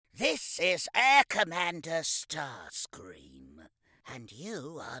This is Air Commander Starscream, and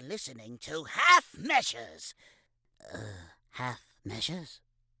you are listening to Half Measures. Half Measures?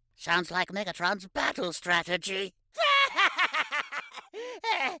 Sounds like Megatron's battle strategy.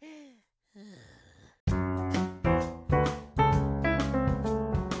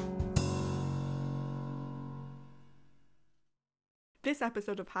 This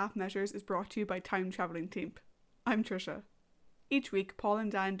episode of Half Measures is brought to you by Time Travelling Team. I'm Trisha. Each week, Paul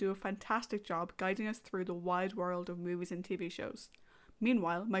and Dan do a fantastic job guiding us through the wide world of movies and TV shows.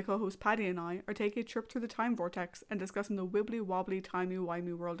 Meanwhile, my co-host Paddy and I are taking a trip through the time vortex and discussing the wibbly-wobbly,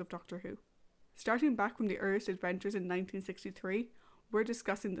 timey-wimey world of Doctor Who. Starting back from the earliest adventures in 1963, we're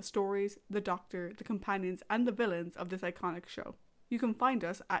discussing the stories, the Doctor, the companions and the villains of this iconic show. You can find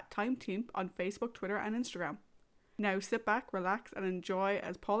us at Time Team on Facebook, Twitter and Instagram. Now sit back, relax and enjoy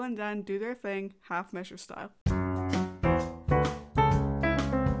as Paul and Dan do their thing, half measure style.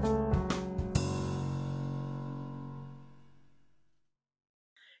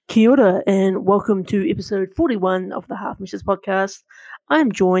 Kia ora and welcome to episode 41 of the Half Measures podcast. I am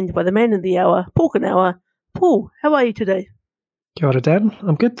joined by the man of the hour, Paul Kanawa. Paul, how are you today? Kia ora, Dan.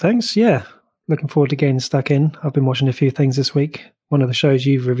 I'm good, thanks. Yeah, looking forward to getting stuck in. I've been watching a few things this week. One of the shows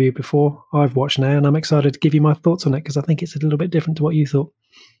you've reviewed before, I've watched now, and I'm excited to give you my thoughts on it because I think it's a little bit different to what you thought.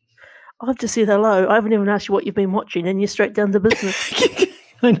 I've just said hello. I haven't even asked you what you've been watching, and you're straight down to business.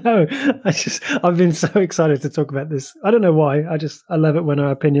 I know. I've been so excited to talk about this. I don't know why. I love it when our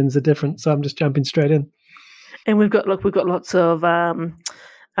opinions are different. So I'm just jumping straight in. And we've got lots of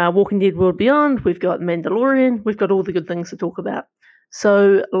Walking Dead World Beyond. We've got Mandalorian. We've got all the good things to talk about.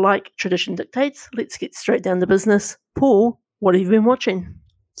 So, like tradition dictates, let's get straight down to business. Paul, what have you been watching?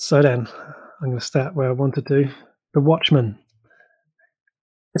 So then, I'm going to start where I wanted to. The Watchmen.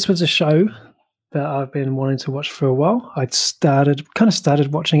 This was a show that I've been wanting to watch for a while. I'd started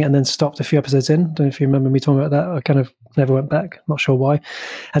watching it and then stopped a few episodes in. Don't know if you remember me talking about that. I kind of never went back. Not sure why.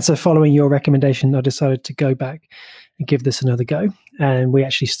 And so following your recommendation, I decided to go back and give this another go. And we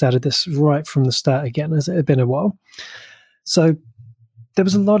actually started this right from the start again, as it had been a while. So there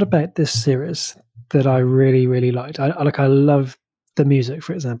was a lot about this series that I really, really liked. I love the music,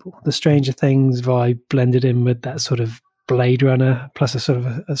 for example. The Stranger Things vibe blended in with that sort of Blade Runner, plus a sort of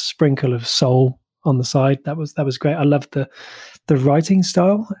a sprinkle of soul on the side. That was great. I loved the writing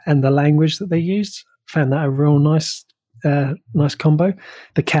style and the language that they used. Found that a real nice combo.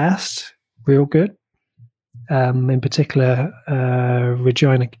 The cast, real good. In particular,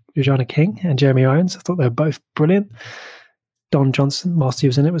 Regina King and Jeremy Irons. I thought they were both brilliant. Don Johnson, whilst he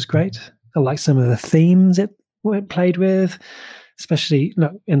was in it, was great. I like some of the themes it played with, especially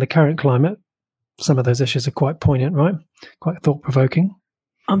in the current climate. Some of those issues are quite poignant, right? Quite thought-provoking.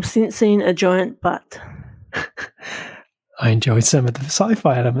 I'm sensing a giant butt. I enjoyed some of the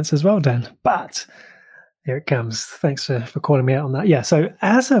sci-fi elements as well, Dan. But here it comes. Thanks for calling me out on that. Yeah, so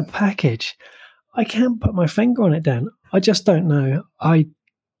as a package, I can't put my finger on it, Dan. I just don't know.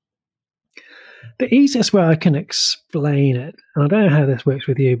 The easiest way I can explain it, and I don't know how this works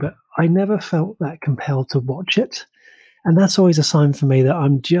with you, but I never felt that compelled to watch it. And that's always a sign for me that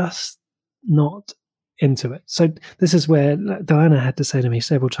I'm just not into it. So this is where Diana had to say to me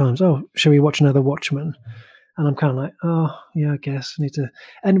several times, "Oh, shall we watch another Watchmen?" And I'm kind of like, "Oh, yeah, I guess I need to."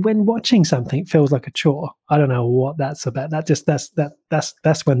 And when watching something feels like a chore, I don't know what that's about.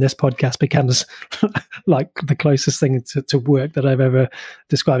 That's when this podcast becomes like the closest thing to work that I've ever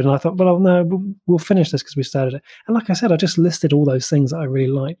described. And I thought, well, no, we'll finish this because we started it. And like I said, I just listed all those things that I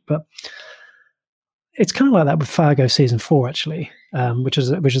really liked, but it's kind of like that with Fargo season 4, actually, which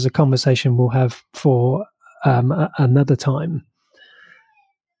is a conversation we'll have for another time.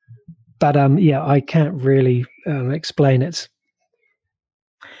 But yeah, I can't really explain it.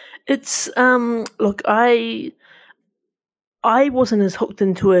 It's look, I wasn't as hooked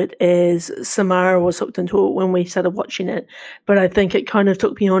into it as Samara was hooked into it when we started watching it, but I think it kind of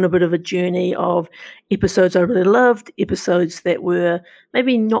took me on a bit of a journey of episodes I really loved, episodes that were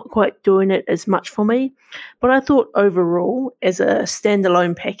maybe not quite doing it as much for me. But I thought overall, as a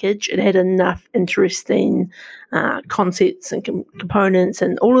standalone package, it had enough interesting concepts and components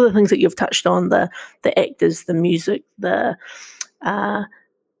and all of the things that you've touched on, the actors, the music, the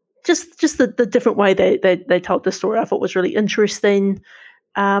just the different way they told the story, I thought was really interesting.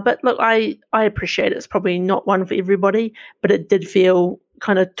 But look, I appreciate it. It's probably not one for everybody, but it did feel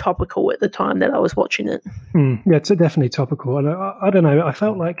kind of topical at the time that I was watching it. Yeah, it's definitely topical. And I don't know, I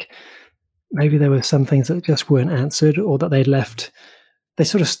felt like maybe there were some things that just weren't answered or that they'd left they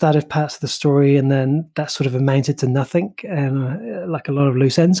sort of started parts of the story and then that sort of amounted to nothing, and like a lot of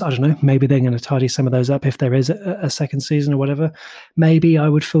loose ends. I don't know, maybe they're going to tidy some of those up if there is a second season or whatever. Maybe I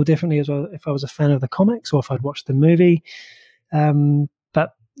would feel differently as well if I was a fan of the comics or if I'd watched the movie.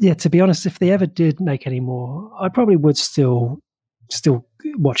 But yeah, to be honest, if they ever did make any more, I probably would still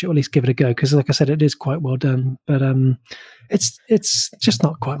watch it, or at least give it a go, because like I said, it is quite well done, but it's just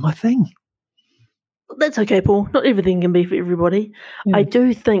not quite my thing. That's okay, Paul. Not everything can be for everybody. Yeah. I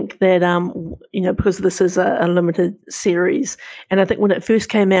do think that, because this is a limited series, and I think when it first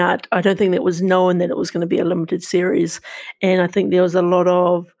came out, I don't think that was known that it was going to be a limited series, and I think there was a lot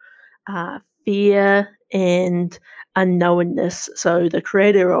of fear and unknownness. So the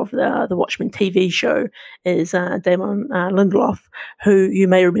creator of the Watchmen TV show is Damon Lindelof, who you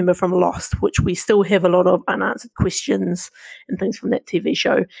may remember from Lost, which we still have a lot of unanswered questions and things from that TV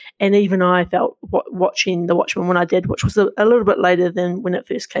show. And even I felt watching The Watchmen when I did, which was a little bit later than when it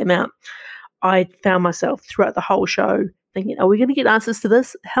first came out, I found myself throughout the whole show thinking, are we going to get answers to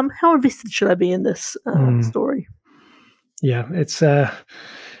this? How invested should I be in this story? Yeah,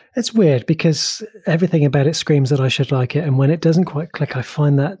 it's weird because everything about it screams that I should like it, and when it doesn't quite click, I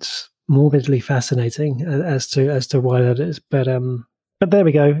find that morbidly fascinating as to why that is. But there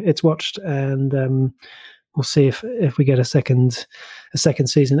we go. It's watched, and we'll see if we get a second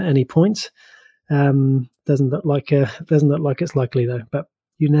season at any point. Doesn't look like it's likely though. But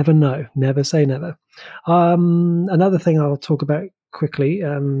you never know. Never say never. Another thing I'll talk about quickly.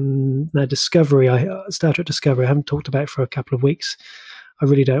 Now, Star Trek Discovery, I haven't talked about for a couple of weeks. I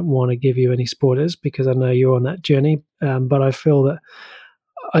really don't want to give you any spoilers because I know you're on that journey, but I feel that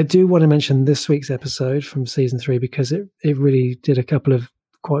I do want to mention this week's episode from season 3 because it really did a couple of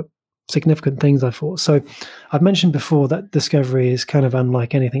quite significant things, I thought. So I've mentioned before that Discovery is kind of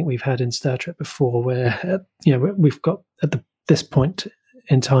unlike anything we've had in Star Trek before, where we've got at this point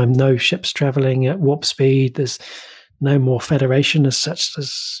in time no ships traveling at warp speed. There's no more Federation as such.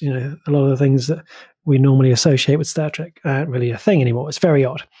 As a lot of the things that we normally associate with Star Trek aren't really a thing anymore. It's very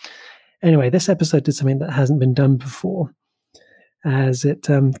odd. Anyway, this episode did something that hasn't been done before, as it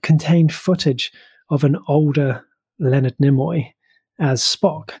contained footage of an older Leonard Nimoy as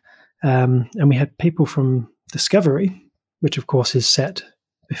Spock. And we had people from Discovery, which of course is set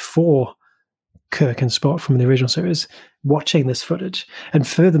before Kirk and Spock from the original series, watching this footage. And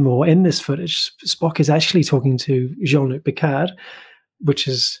furthermore, in this footage, Spock is actually talking to Jean-Luc Picard, which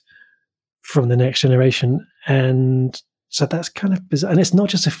is from the Next Generation. And so that's kind of bizarre. And it's not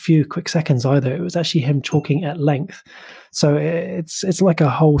just a few quick seconds either. It was actually him talking at length. So it's like a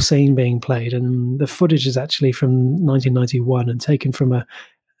whole scene being played. And the footage is actually from 1991 and taken from a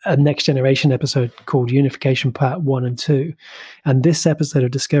Next Generation episode called Unification Part 1 and 2. And this episode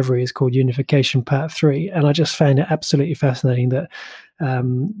of Discovery is called Unification Part 3. And I just found it absolutely fascinating that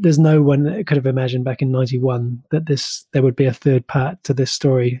there's no one that could have imagined back in 91 that there would be a third part to this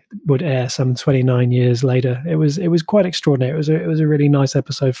story would air some 29 years later. It was quite extraordinary. It was a really nice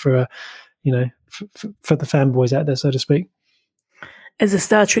episode for for the fanboys out there, so to speak. As a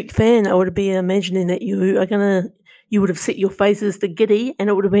Star Trek fan, I would be imagining that you would have set your faces to giddy, and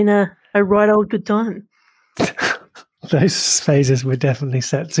it would have been a right old good time. Those phases were definitely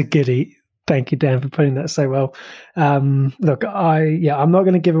set to giddy. Thank you, Dan, for putting that so well. Look, I'm not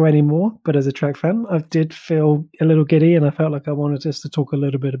going to give away any more, but as a Trek fan, I did feel a little giddy, and I felt like I wanted us to talk a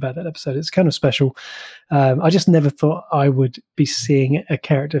little bit about that episode. It's kind of special. I just never thought I would be seeing a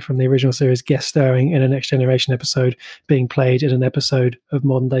character from the original series guest starring in a Next Generation episode being played in an episode of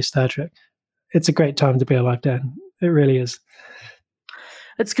modern day Star Trek. It's a great time to be alive, Dan. It really is.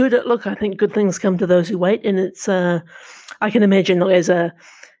 It's good. Look, I think good things come to those who wait, and it's. I can imagine, as a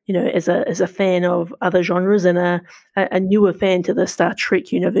fan of other genres and a newer fan to the Star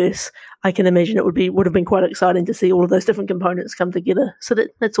Trek universe, I can imagine it would have been quite exciting to see all of those different components come together. So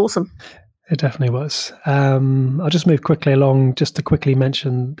that's awesome. It definitely was. I'll just move quickly along just to quickly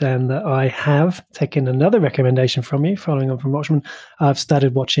mention then that I have taken another recommendation from you, following on from Watchmen. I've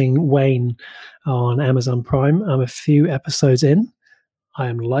started watching Wayne on Amazon Prime. I'm a few episodes in. I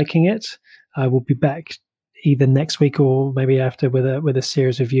am liking it. I will be back either next week or maybe after with a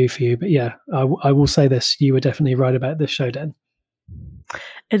series review for you. But yeah, I will say this. You were definitely right about this show, Dan.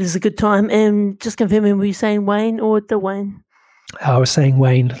 It is a good time. And just confirming, were you saying Wayne or Dwayne? I was saying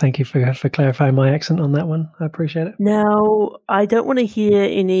Wayne. Thank you for clarifying my accent on that one. I appreciate it. Now, I don't want to hear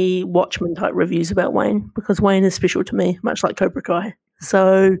any Watchmen-type reviews about Wayne because Wayne is special to me, much like Cobra Kai.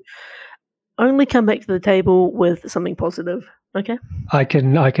 So only come back to the table with something positive, okay? I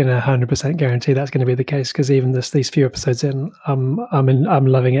can 100% guarantee that's going to be the case because even these few episodes in, I'm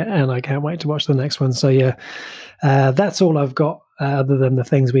loving it and I can't wait to watch the next one. So yeah, that's all I've got other than the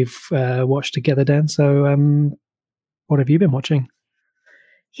things we've watched together, Dan. So what have you been watching?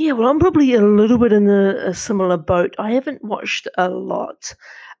 Yeah, well, I'm probably a little bit in a similar boat. I haven't watched a lot.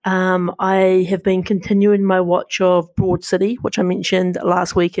 I have been continuing my watch of Broad City, which I mentioned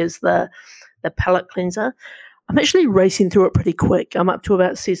last week as the palate cleanser. I'm actually racing through it pretty quick. I'm up to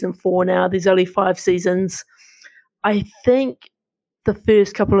about season 4 now. There's only 5 seasons. I think the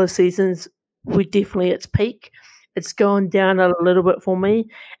first couple of seasons were definitely its peak. It's gone down a little bit for me,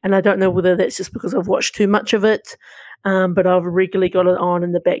 and I don't know whether that's just because I've watched too much of it, but I've regularly got it on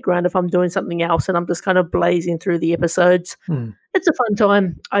in the background if I'm doing something else, and I'm just kind of blazing through the episodes. It's a fun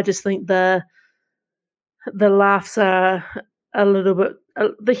time. I just think the laughs are a little bit,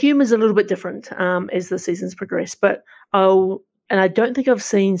 the humour's a little bit different as the seasons progress. But I don't think I've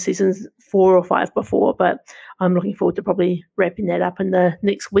seen seasons 4 or 5 before, but I'm looking forward to probably wrapping that up in the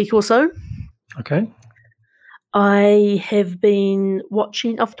next week or so. Okay. I have been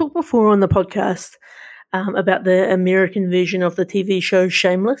watching, I've talked before on the podcast about the American version of the TV show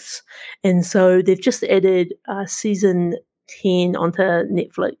Shameless. And so they've just added season 10 onto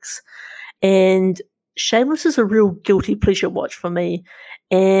Netflix. And Shameless is a real guilty pleasure watch for me.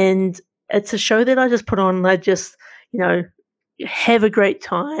 And it's a show that I just put on and I just, have a great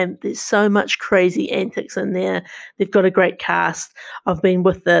time. There's so much crazy antics in there. They've got a great cast. I've been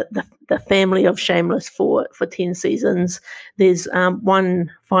with the family of Shameless for 10 seasons. There's one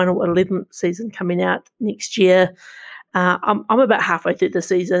final 11th season coming out next year. I'm about halfway through the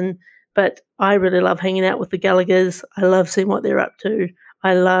season, but I really love hanging out with the Gallaghers. I love seeing what they're up to.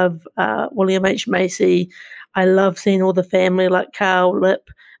 I love William H. Macy. I love seeing all the family like Carl, Lip,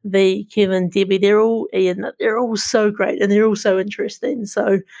 V, Kevin, Debbie. They're all so great and they're all so interesting.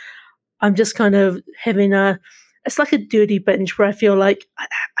 So I'm just kind of having it's like a dirty binge where I feel like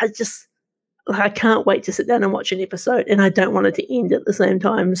I can't wait to sit down and watch an episode, and I don't want it to end at the same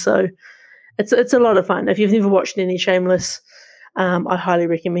time. So it's a lot of fun. If you've never watched any Shameless, I highly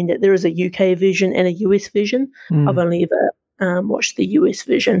recommend it. There is a UK version and a US version. I've only ever watched the US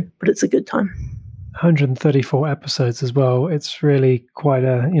version, but it's a good time. 134 episodes as well. It's really quite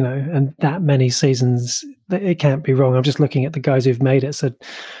and that many seasons, it can't be wrong. I'm just looking at the guys who've made it. So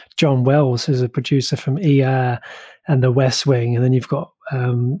John Wells, who's a producer from ER and The West Wing, and then you've got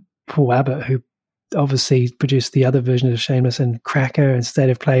Paul Abbott, who obviously produced the other version of Shameless and Cracker and State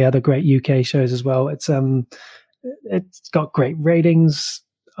of Play, other great UK shows as well. It's got great ratings.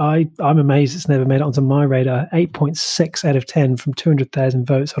 I'm amazed it's never made it onto my radar. 8.6 out of 10 from 200,000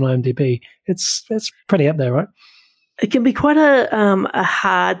 votes on IMDb. It's pretty up there, right? It can be quite a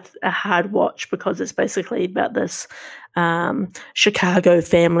hard watch because it's basically about this Chicago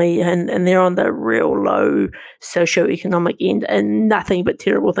family and they're on the real low socioeconomic end and nothing but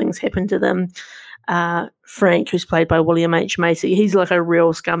terrible things happen to them. Frank, who's played by William H. Macy, he's like a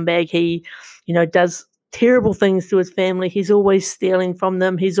real scumbag. He, does terrible things to his family. He's always stealing from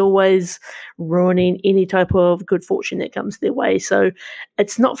them. He's always ruining any type of good fortune that comes their way. So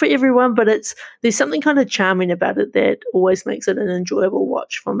it's not for everyone, but there's something kind of charming about it that always makes it an enjoyable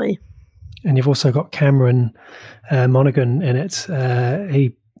watch for me. And you've also got Cameron Monaghan in it.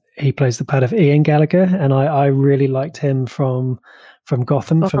 He plays the part of Ian Gallagher, and I really liked him from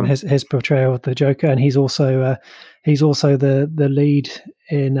Gotham, from his portrayal of the Joker, and he's also the lead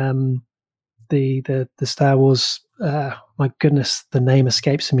in the Star Wars. My goodness, the name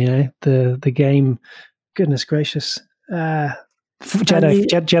escapes me. The game. Goodness gracious, Jedi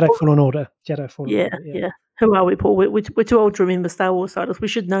Fallen Order. Jedi Fallen Order. Yeah. Who are we, Paul? We're too old to remember Star Wars titles. We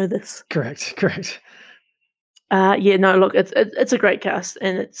should know this. Correct. Look, it's a great cast,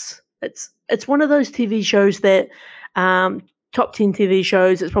 and it's one of those TV shows that top 10 TV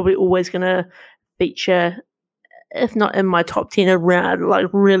shows. It's probably always going to feature, if not in my top 10, around like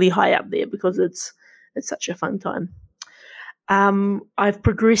really high up there because it's such a fun time. I've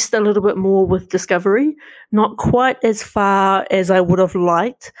progressed a little bit more with Discovery, not quite as far as I would have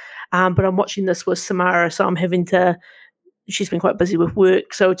liked, but I'm watching this with Samara, so she's been quite busy with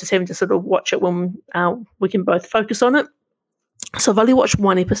work, so just having to sort of watch it when we can both focus on it. So I've only watched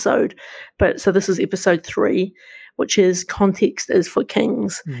one episode, so this is episode 3, which is Context is for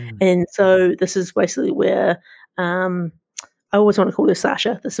Kings. And so this is basically where I always want to call her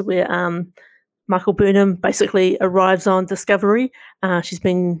Sasha. This is where Michael Burnham basically arrives on Discovery. She's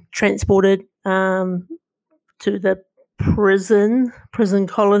been transported to the prison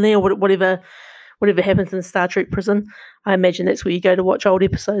colony or whatever happens in Star Trek prison. I imagine that's where you go to watch old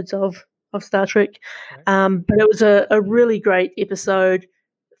episodes of Star Trek. But it was a really great episode.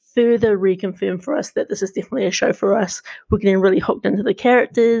 Further reconfirmed for us that this is definitely a show for us. We're getting really hooked into the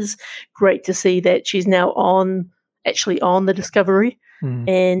characters. Great to see that she's now on actually on the Discovery,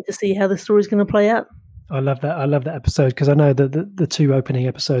 and to see how the story's going to play out. I love that. I love that episode because I know that the two opening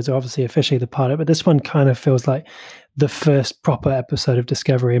episodes are obviously officially the pilot, but this one kind of feels like the first proper episode of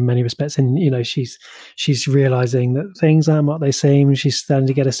Discovery in many respects. And she's realizing that things aren't what they seem. She's starting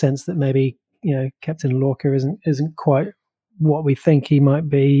to get a sense that maybe Captain Lorca isn't quite what we think he might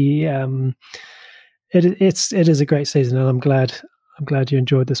be. It is a great season, and I'm glad you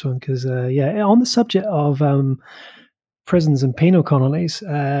enjoyed this one because on the subject of prisons and penal colonies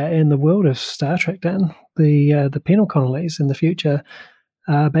in the world of Star Trek, Dan, the penal colonies in the future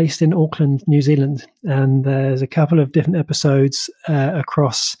are based in Auckland, New Zealand, and there's a couple of different episodes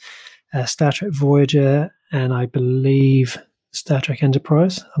across Star Trek Voyager and I believe Star Trek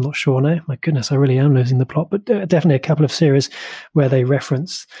Enterprise. I'm not sure now. My goodness, I really am losing the plot, but definitely a couple of series where they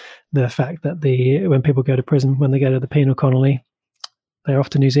reference the fact that when people go to prison, when they go to the penal colony, they're off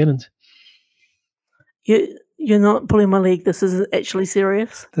to New Zealand. You're not pulling my leg. This is actually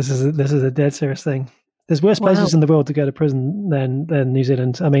serious. This is a dead serious thing. There's worse places in the world to go to prison than New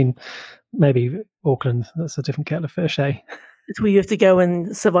Zealand. I mean, maybe Auckland. That's a different kettle of fish, eh? It's where you have to go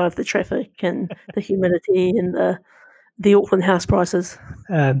and survive the traffic and the humidity and the Auckland house prices.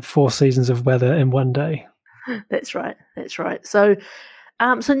 And 4 seasons of weather in one day. That's right. So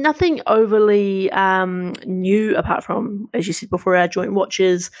nothing overly new apart from, as you said before, our joint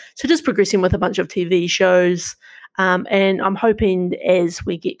watches. So just progressing with a bunch of TV shows. And I'm hoping as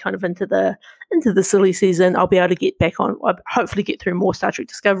we get kind of into the silly season, I'll be able to get back on, hopefully get through more Star Trek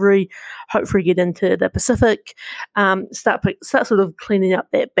Discovery, hopefully get into the Pacific, start sort of cleaning up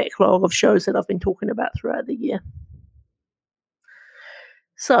that backlog of shows that I've been talking about throughout the year.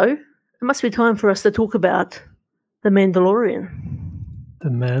 So it must be time for us to talk about The Mandalorian. The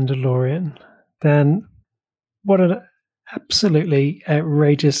Mandalorian. Dan, what an absolutely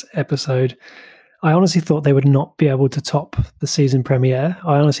outrageous episode. I honestly thought they would not be able to top the season premiere.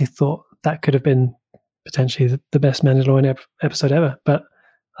 I honestly thought that could have been potentially the best Mandalorian episode ever, but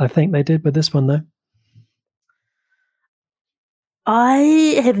I think they did with this one, though.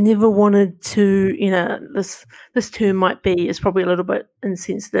 I have never wanted to, this term is probably a little bit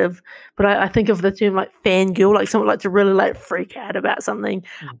insensitive, but I think of the term like fangirl, like someone like to really like freak out about something.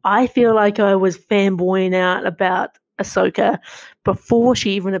 I feel like I was fanboying out about Ahsoka before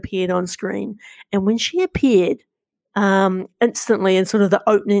she even appeared on screen. And when she appeared, instantly in sort of the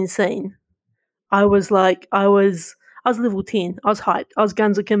opening scene, I was level 10. I was hyped. I was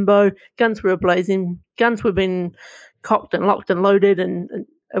guns akimbo. Guns were blazing. Guns were being cocked and locked and loaded, and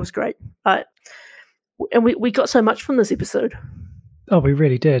it was great. And we got so much from this episode. Oh, we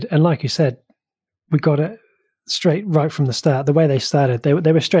really did. And like you said, we got it straight right from the start. The way they started, they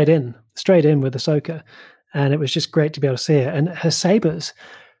were straight in with Ahsoka, and it was just great to be able to see her. And her sabers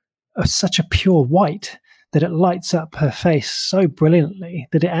are such a pure white that it lights up her face so brilliantly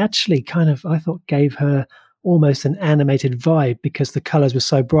that it actually kind of, I thought, gave her almost an animated vibe because the colors were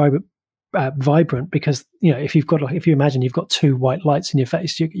so vibrant. Because if you imagine you've got 2 white lights in your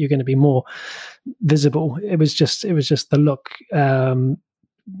face, you're going to be more visible. It was just the look.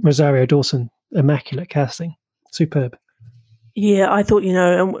 Rosario Dawson, immaculate casting, superb. Yeah, I thought,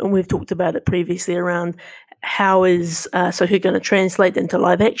 and we've talked about it previously around how is Ahsoka going to translate into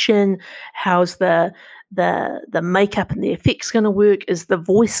live action? How's the makeup and the effects going to work? Is the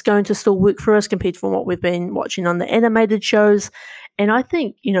voice going to still work for us compared to what we've been watching on the animated shows? And I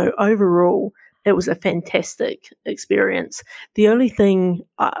think, overall, it was a fantastic experience. The only thing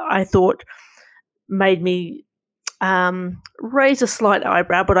I thought made me raise a slight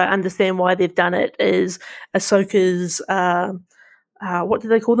eyebrow, but I understand why they've done it, is Ahsoka's, what do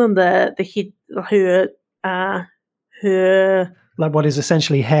they call them? The head, her... Like what is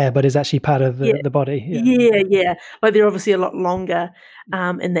essentially hair, but is actually part of the body. Yeah. Like they're obviously a lot longer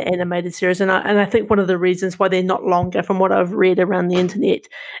in the animated series, and I think one of the reasons why they're not longer, from what I've read around the internet,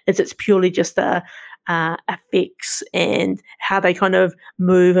 is it's purely just effects and how they kind of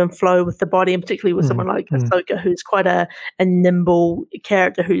move and flow with the body, and particularly with someone like Ahsoka, who's quite a nimble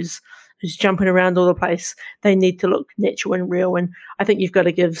character who's jumping around all the place. They need to look natural and real, and I think you've got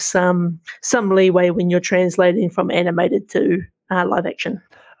to give some leeway when you're translating from animated to live action.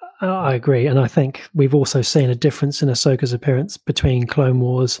 I agree, and I think we've also seen a difference in Ahsoka's appearance between Clone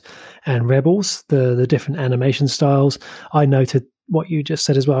Wars and Rebels, the different animation styles. I noted what you just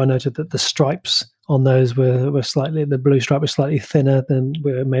said as well. I noted that the stripes on those were slightly, the blue stripe was slightly thinner than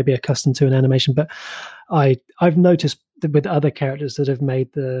we're maybe accustomed to in animation, but I've noticed that with other characters that have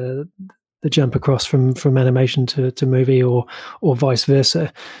made the jump across from animation to movie or vice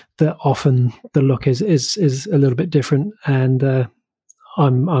versa, that often the look is a little bit different. And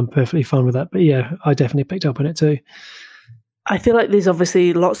I'm perfectly fine with that. But yeah, I definitely picked up on it too. I feel like there's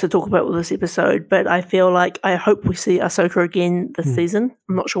obviously lots to talk about with this episode, but I feel like I hope we see Ahsoka again this season.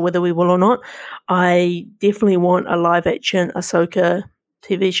 I'm not sure whether we will or not. I definitely want a live action Ahsoka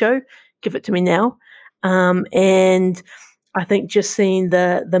TV show. Give it to me now. And I think just seeing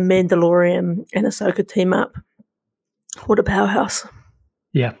the Mandalorian and Ahsoka team up, what a powerhouse.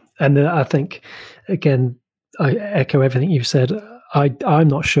 Yeah, and I think, again, I echo everything you've said. I'm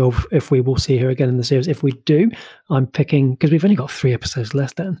not sure if we will see her again in the series. If we do, I'm picking, because we've only got 3 episodes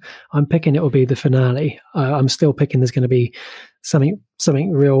left then, I'm picking it will be the finale. I'm still picking there's going to be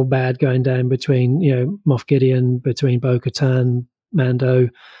something real bad going down between, Moff Gideon, between Bo-Katan, Mando,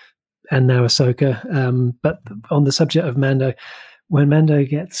 and now Ahsoka. But on the subject of Mando, when Mando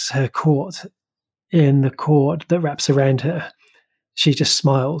gets her caught in the cord that wraps around her, she just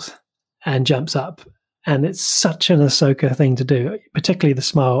smiles and jumps up. And it's such an Ahsoka thing to do, particularly the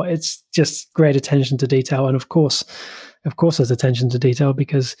smile. It's just great attention to detail. And of course, there's attention to detail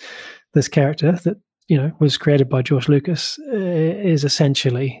because this character that, was created by George Lucas is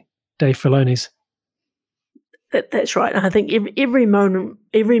essentially Dave Filoni's. That's right. And I think every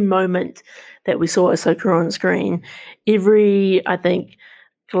moment that we saw Ahsoka on screen, every, I think,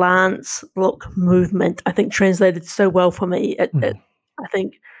 glance, look, movement, I think translated so well for me. I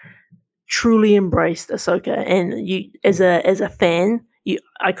think truly embraced Ahsoka, and you, as a fan,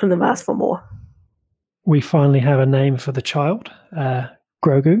 I couldn't have asked for more. We finally have a name for the child,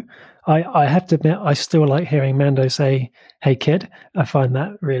 Grogu. I have to admit, I still like hearing Mando say, "Hey kid." I find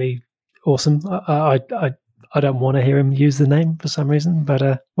that really awesome. I don't want to hear him use the name for some reason,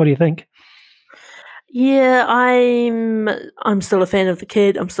 but what do you think? Yeah, I'm still a fan of the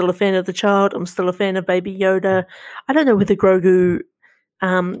kid. I'm still a fan of the child. I'm still a fan of Baby Yoda. I don't know whether Grogu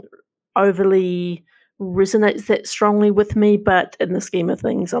overly resonates that strongly with me, but in the scheme of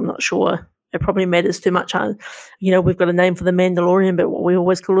things, I'm not sure it probably matters too much. We've got a name for the Mandalorian, but we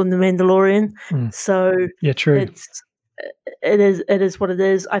always call him the Mandalorian. So yeah, true. It is what it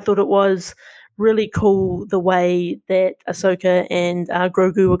is. I thought it was really cool the way that Ahsoka and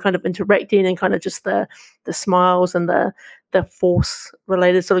Grogu were kind of interacting, and kind of just the smiles and the Force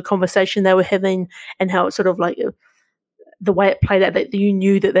related sort of conversation they were having, and how it's sort of like the way it played out, that you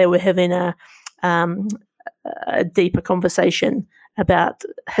knew that they were having a deeper conversation about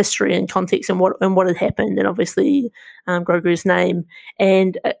history and context and what had happened, and obviously Grogu's name.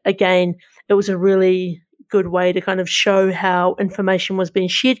 And again, it was a really good way to kind of show how information was being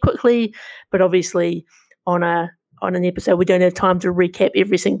shared quickly, but obviously on an episode we don't have time to recap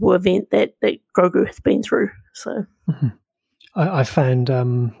every single event that Grogu has been through. So I found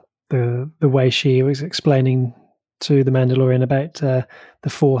the way she was explaining to the Mandalorian about the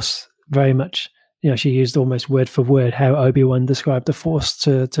Force very much, she used almost word for word how Obi-Wan described the Force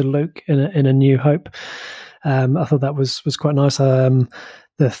to Luke in A New Hope. I thought that was quite nice. The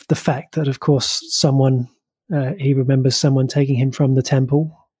fact that, of course, someone he remembers someone taking him from the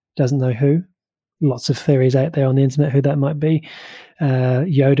temple, doesn't know who. Lots of theories out there on the internet who that might be.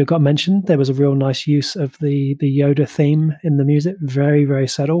 Yoda got mentioned. There was a real nice use of the Yoda theme in the music. Very, very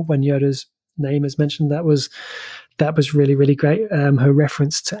subtle when Yoda's name is mentioned. That was really, really great. Her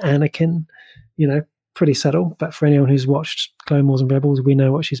reference to Anakin, pretty subtle, but for anyone who's watched Clone Wars and Rebels, we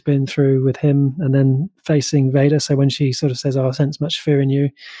know what she's been through with him and then facing Vader. So when she sort of says, "I sense much fear in you,"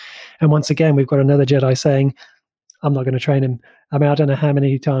 and once again, we've got another Jedi saying, "I'm not going to train him." I mean, I don't know how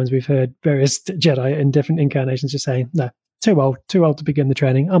many times we've heard various Jedi in different incarnations just saying, "No, too old to begin the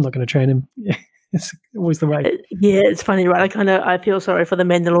training. I'm not going to train him." It's always the way. Yeah, it's funny, right? I feel sorry for the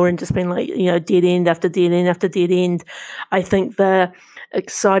Mandalorian just being like, dead end after dead end after dead end. I think the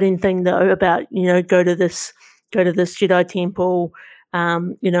exciting thing though about, go to this Jedi temple,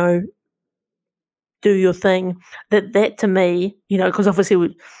 do your thing, that to me, because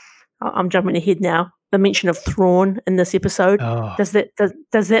obviously I'm jumping ahead now, the mention of Thrawn in this episode, does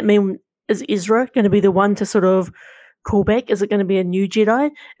that mean, is Ezra going to be the one to sort of call back? Is it going to be a new Jedi?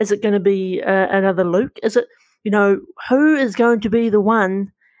 Is it going to be another Luke? Is it, who is going to be the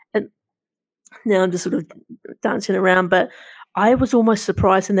one? And now I'm just sort of dancing around, but I was almost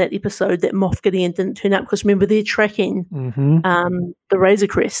surprised in that episode that Moff Gideon didn't turn up, because remember they're tracking the Razor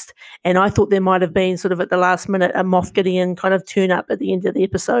Crest, and I thought there might have been sort of at the last minute a Moff Gideon kind of turn up at the end of the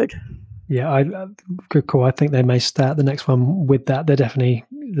episode. Yeah, good call. I think they may start the next one with that. They're definitely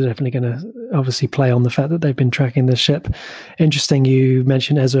going to obviously play on the fact that they've been tracking the ship. Interesting you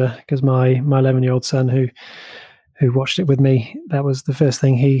mentioned Ezra, because my 11-year-old son who watched it with me, that was the first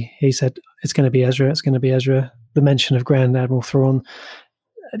thing he said, "It's going to be Ezra. It's going to be Ezra." The mention of Grand Admiral Thrawn,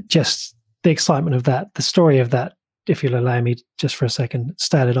 just the excitement of that, the story of that if you'll allow me just for a second,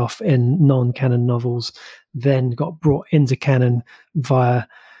 started off in non-canon novels, then got brought into canon via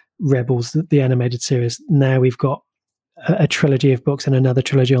Rebels, the animated series. Now we've got a trilogy of books and another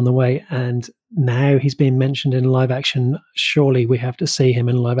trilogy on the way, and now he's being mentioned in live action. Surely we have to see him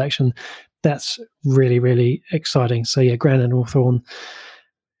in live action. That's really, really exciting. So yeah, Grandin Hawthorne,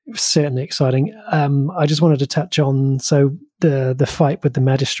 certainly exciting. I just wanted to touch on the fight with the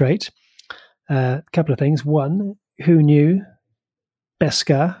magistrate. A couple of things. One, who knew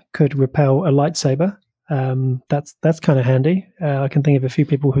Beskar could repel a lightsaber? That's kind of handy. I can think of a few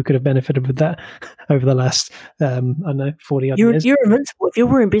people who could have benefited with that over the last, I don't know, 40 odd years. You're invincible if you're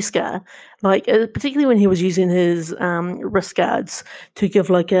wearing Beskar, like particularly when he was using his wrist guards to give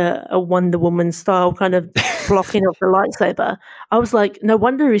like a Wonder Woman style kind of blocking of the lightsaber. I was like, no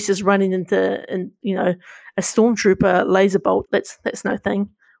wonder he's just running into a stormtrooper laser bolt. That's no thing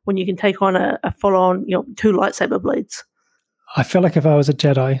when you can take on a full on 2 lightsaber blades. I feel like if I was a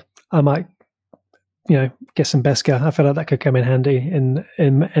Jedi, I might get some Beskar. I feel like that could come in handy in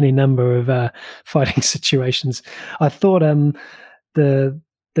any number of fighting situations. I thought the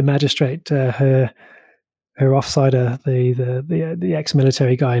magistrate, her offsider, the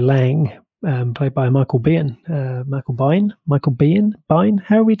ex-military guy Lang, played by Michael Biehn.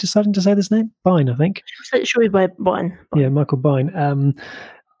 How are we deciding to say this name? Biehn, I think. Should we by Biehn? Yeah, Michael Biehn.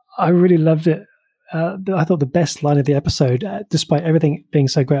 I really loved it. I thought the best line of the episode, despite everything being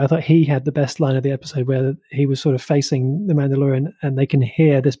so great, I thought he had the best line of the episode where he was sort of facing the Mandalorian and they can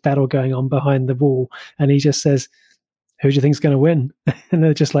hear this battle going on behind the wall. And he just says, "Who do you think's going to win?" And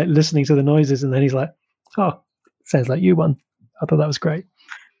they're just like listening to the noises. And then he's like, "Oh, sounds like you won." I thought that was great.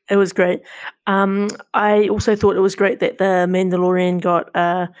 It was great. I also thought it was great that the Mandalorian got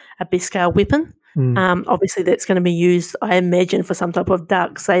a Beskar weapon. Obviously, that's going to be used, I imagine, for some type of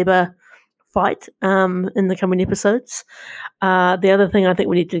dark saber fight in the coming episodes. The other thing I think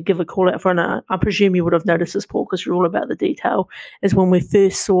we need to give a call out for, and I presume you would have noticed this, Paul, because you're all about the detail, is when we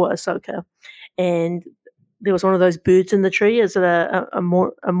first saw Ahsoka and there was one of those birds in the tree. Is it a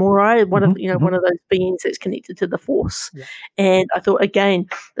Morai? One of those beings that's connected to the Force. Yeah. And I thought, again,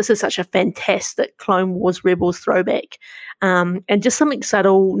 this is such a fantastic Clone Wars Rebels throwback, and just something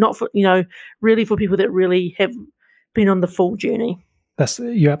subtle, not for really for people that really have been on the full journey.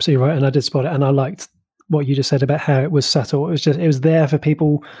 You're absolutely right, and I did spot it, and I liked what you just said about how it was subtle. It was there for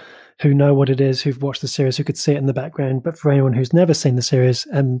people who know what it is, who've watched the series, who could see it in the background. But for anyone who's never seen the series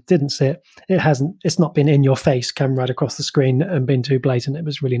and didn't see it, it's not been in your face, come right across the screen and been too blatant. It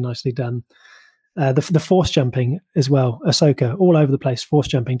was really nicely done. The force jumping as well, Ahsoka, all over the place, force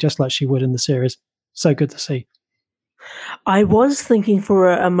jumping, just like she would in the series. So good to see. I was thinking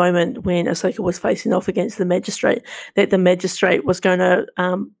for a moment when Ahsoka was facing off against the magistrate that the magistrate was going to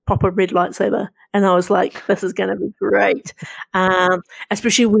pop a red lightsaber, and I was like, "This is going to be great."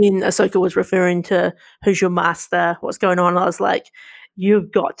 Especially when Ahsoka was referring to who's your master, what's going on. I was like,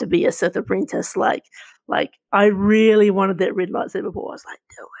 "You've got to be a Sith apprentice." Like I really wanted that red lightsaber. But I was like,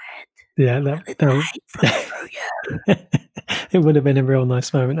 "Do it." Yeah, it would have been a real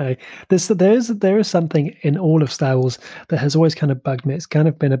nice moment. There is something in all of Star Wars that has always kind of bugged me. It's kind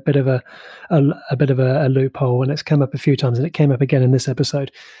of been a bit of a loophole, and it's come up a few times, and it came up again in this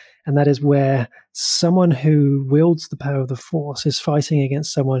episode. And that is where someone who wields the power of the Force is fighting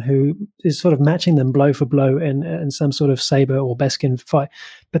against someone who is sort of matching them blow for blow in some sort of saber or Beskar fight,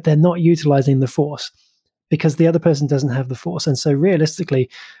 but they're not utilizing the Force, because the other person doesn't have the Force. And so realistically,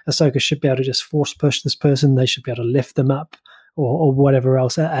 Ahsoka should be able to just force push this person. They should be able to lift them up or whatever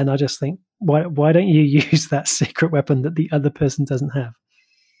else. And I just think, why don't you use that secret weapon that the other person doesn't have?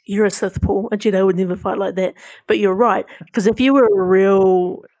 You're a Sith, Paul. A Jedi would never fight like that. But you're right, because if you were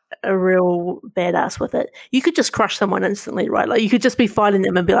a real badass with it, you could just crush someone instantly, right? Like you could just be fighting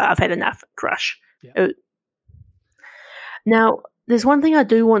them and be like, "I've had enough," crush. Yeah. Now, there's one thing I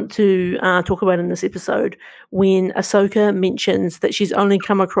do want to talk about in this episode when Ahsoka mentions that she's only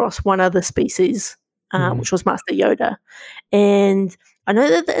come across one other species, which was Master Yoda. And I know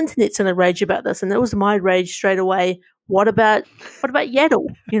that the internet's in a rage about this, and it was my rage straight away. What about Yaddle?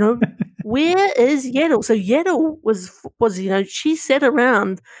 Where is Yaddle? So Yaddle was she sat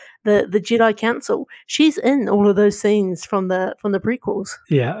around the Jedi Council. She's in all of those scenes from the prequels.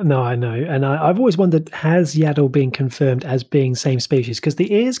 Yeah, no, I know, and I've always wondered, has Yaddle been confirmed as being same species? Because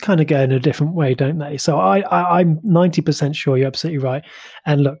the ears kind of go in a different way, don't they? So I'm 90% sure you're absolutely right.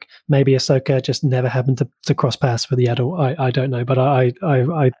 And look, maybe Ahsoka just never happened to cross paths with Yaddle. I don't know, but I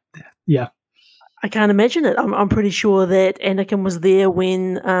yeah. I can't imagine it. I'm pretty sure that Anakin was there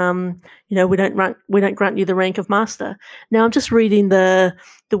when we don't grant you the rank of master. Now I'm just reading the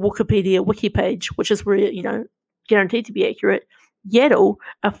Wikipedia wiki page, which is where guaranteed to be accurate, Yaddle,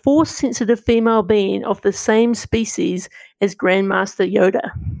 a force-sensitive female being of the same species as Grandmaster Yoda.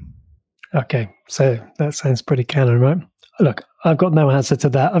 Okay, so that sounds pretty canon, right? Look, I've got no answer to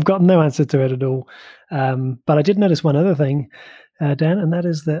that. I've got no answer to it at all. But I did notice one other thing, Dan, and that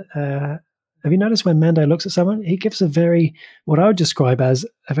is that have you noticed when Mando looks at someone, he gives what I would describe as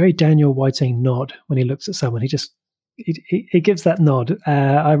a very Daniel Whiting nod when he looks at someone. He gives that nod.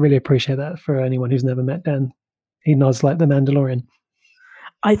 I really appreciate that for anyone who's never met Dan. He nods like the Mandalorian.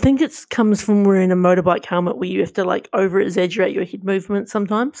 I think it comes from wearing a motorbike helmet where you have to like over-exaggerate your head movement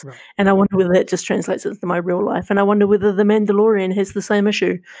sometimes. Right. And I wonder whether that just translates into my real life. And I wonder whether the Mandalorian has the same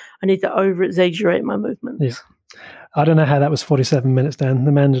issue. I need to over-exaggerate my movements. Yeah. I don't know how that was 47 minutes, Dan.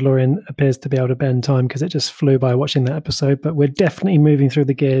 The Mandalorian appears to be able to bend time because it just flew by watching that episode. But we're definitely moving through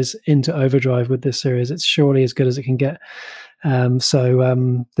the gears into overdrive with this series. It's surely as good as it can get.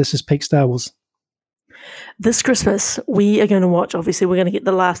 So this is peak Star Wars. This Christmas, we are going to watch, obviously, we're going to get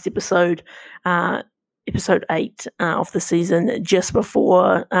the last episode, episode 8 of the season, just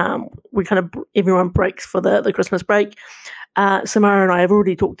before everyone breaks for the Christmas break. Samara and I have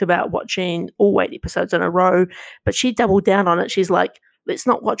already talked about watching all 8 episodes in a row, but she doubled down on it. She's like, let's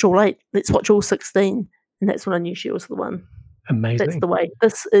not watch all 8, let's watch all 16. And that's when I knew she was the one. Amazing. That's the way.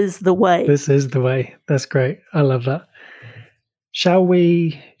 This is the way. This is the way. That's great. I love that. Shall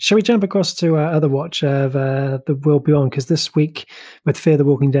we jump across to our other watch of The World Beyond? Because this week, with Fear the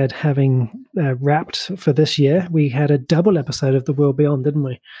Walking Dead having wrapped for this year, we had a double episode of The World Beyond, didn't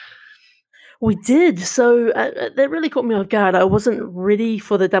we? We did. So that really caught me off guard. I wasn't ready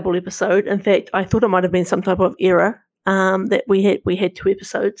for the double episode. In fact, I thought it might have been some type of error that we had 2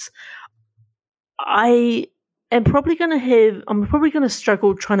 episodes. I'm probably going to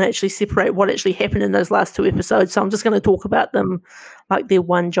struggle trying to actually separate what actually happened in those last 2 episodes. So I'm just going to talk about them like they're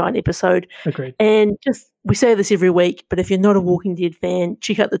one giant episode. Agreed. And we say this every week, but if you're not a Walking Dead fan,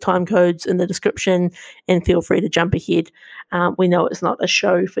 check out the time codes in the description and feel free to jump ahead. We know it's not a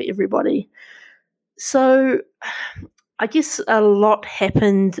show for everybody. So I guess a lot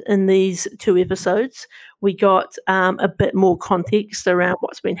happened in these 2 episodes. We got a bit more context around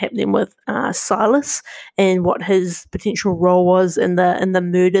what's been happening with Silas and what his potential role was in the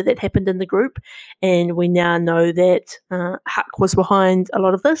murder that happened in the group. And we now know that Huck was behind a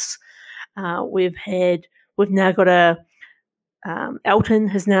lot of this. We've now got Elton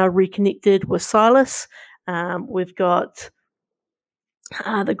has now reconnected with Silas. We've got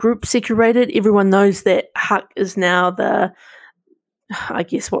the group separated. Everyone knows that Huck is now I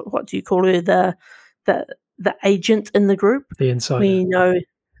guess what do you call her, the agent in the group. The insider. We know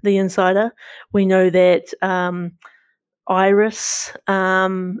the insider. We know that Iris.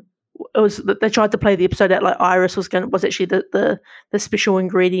 They tried to play the episode out like Iris was actually the special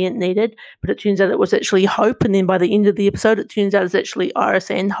ingredient needed, but it turns out it was actually Hope. And then by the end of the episode, it turns out it's actually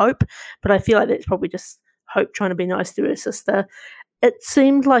Iris and Hope. But I feel like that's probably just Hope trying to be nice to her sister. It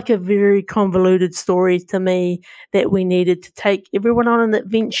seemed like a very convoluted story to me that we needed to take everyone on an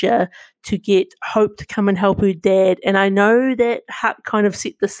adventure to get Hope to come and help her dad. And I know that Huck kind of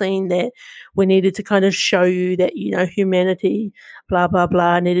set the scene that we needed to kind of show you that, humanity, blah, blah,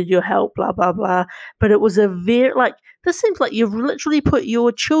 blah, needed your help, blah, blah, blah. But it was this seems like you've literally put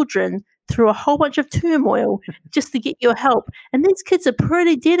your children through a whole bunch of turmoil just to get your help. And these kids are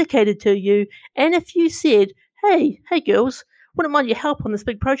pretty dedicated to you. And if you said, hey girls, wouldn't mind your help on this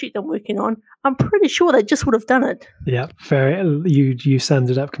big project I'm working on, I'm pretty sure they just would have done it. Yeah, fair. You summed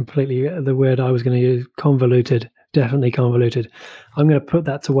it up completely. The word I was going to use, convoluted, definitely convoluted. I'm going to put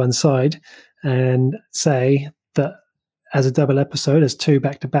that to one side and say that as a double episode, as 2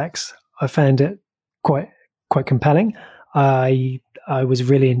 back-to-backs, I found it quite compelling. I was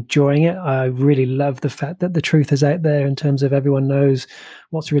really enjoying it. I really love the fact that the truth is out there in terms of everyone knows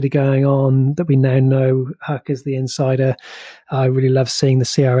what's really going on, that we now know Huck is the insider. I really love seeing the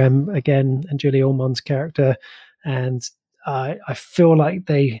CRM again and Julie Ormond's character. And I feel like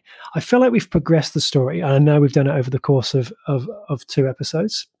we've progressed the story. And I know we've done it over the course of 2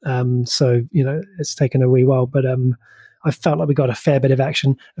 episodes. So, it's taken a wee while, but I felt like we got a fair bit of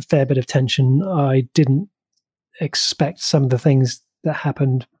action, a fair bit of tension. I didn't expect some of the things that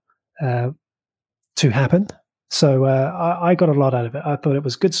happened to happen. So I got a lot out of it. I thought it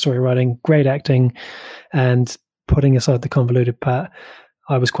was good story writing, great acting, and putting aside the convoluted part,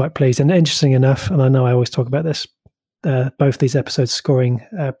 I was quite pleased. And interesting enough, and I know I always talk about this, both these episodes scoring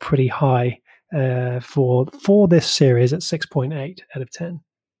pretty high for this series at 6.8 out of 10.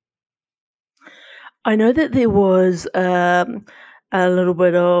 I know that there was a little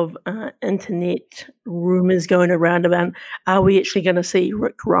bit of internet rumors going around about, are we actually going to see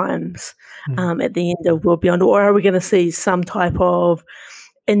Rick Grimes at the end of World Beyond, or are we going to see some type of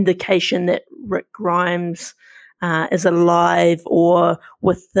indication that Rick Grimes is alive or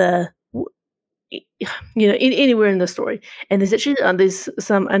with anywhere in the story? And there's actually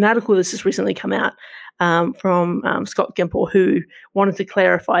an article that's just recently come out from Scott Gimple, who wanted to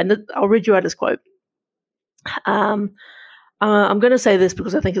clarify, and I'll read you out his quote. I'm going to say this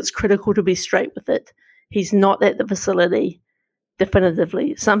because I think it's critical to be straight with it. He's not at the facility,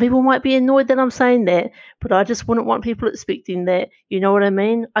 definitively. Some people might be annoyed that I'm saying that, but I just wouldn't want people expecting that. You know what I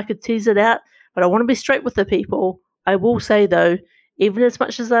mean? I could tease it out, but I want to be straight with the people. I will say, though, even as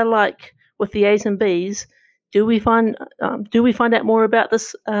much as I like with the A's and B's, do we find out more about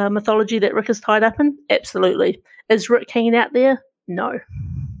this mythology that Rick is tied up in? Absolutely. Is Rick hanging out there? No.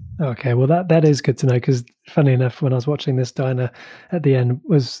 Okay, well that is good to know, because funny enough, when I was watching this, Dinah at the end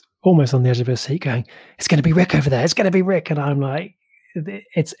was almost on the edge of her seat going, it's going to be Rick over there, it's going to be Rick. And I'm like,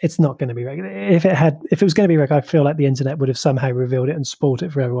 it's not going to be Rick. If it was going to be Rick, I feel like the internet would have somehow revealed it and spoiled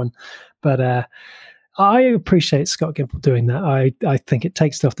it for everyone. But I appreciate Scott Gimple doing that. I think it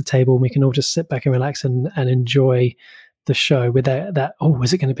takes it off the table and we can all just sit back and relax and enjoy the show without that, oh,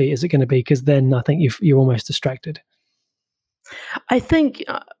 is it going to be? Because then I think you're almost distracted. I think,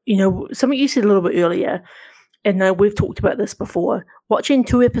 something you said a little bit earlier, and we've talked about this before, watching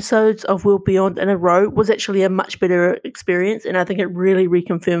 2 episodes of World Beyond in a row was actually a much better experience, and I think it really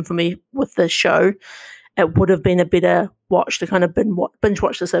reconfirmed for me with the show. It would have been a better watch to kind of binge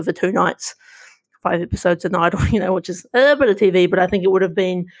watch this over 2 nights, 5 episodes a night, which is a bit of TV, but I think it would have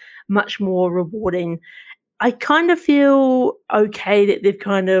been much more rewarding. I kind of feel okay that they've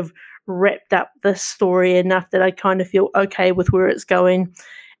kind of wrapped up this story enough that I kind of feel okay with where it's going.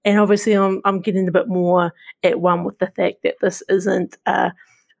 And obviously I'm getting a bit more at one with the fact that this isn't a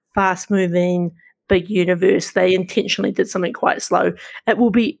fast-moving big universe. They intentionally did something quite slow. It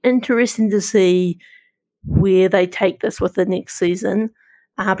will be interesting to see where they take this with the next season,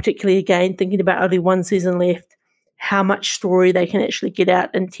 particularly, again, thinking about only 1 season left, how much story they can actually get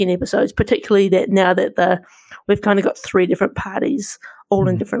out in 10 episodes, particularly that now that we've kind of got 3 different parties all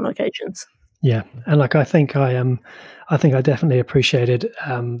in different locations. Yeah, and I think I definitely appreciated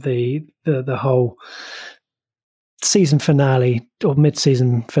the whole season finale or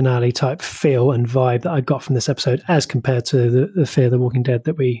mid-season finale type feel and vibe that I got from this episode as compared to the Fear the Walking Dead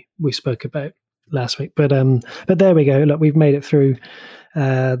that we spoke about last week. But there we go. Look, we've made it through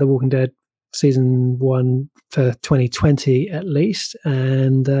The Walking Dead season 1 for 2020 at least,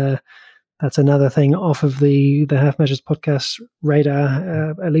 and that's another thing off of the Half Measures podcast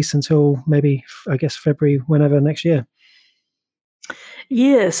radar, at least until maybe, I guess, February, whenever next year.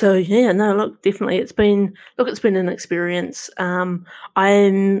 Yeah, so look, definitely it's been an experience.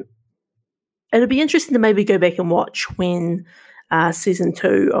 It'll be interesting to maybe go back and watch when season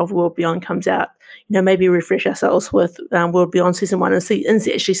 2 of World Beyond comes out. Maybe refresh ourselves with World Beyond season 1 and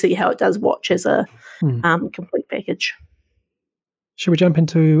actually see how it does watch as a complete package. Should we jump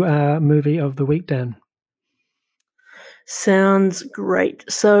into movie of the week, Dan? Sounds great.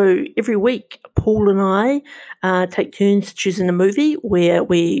 So every week, Paul and I take turns choosing a movie where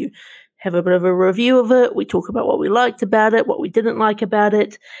we have a bit of a review of it. We talk about what we liked about it, what we didn't like about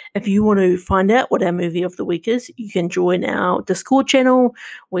it. If you want to find out what our movie of the week is, you can join our Discord channel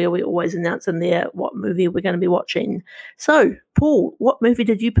where we always announce in there what movie we're going to be watching. So, Paul, what movie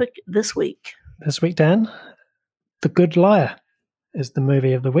did you pick this week? This week, Dan, The Good Liar is the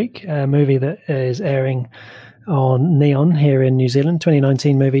movie of the week, a movie that is airing on Neon here in New Zealand,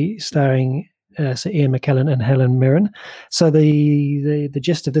 2019 movie starring Sir Ian McKellen and Helen Mirren. So the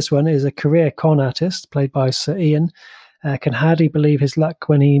gist of this one is a career con artist played by Sir Ian can hardly believe his luck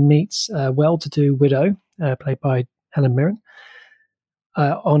when he meets a well-to-do widow played by Helen Mirren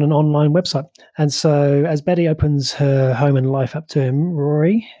on an online website. And so as Betty opens her home and life up to him,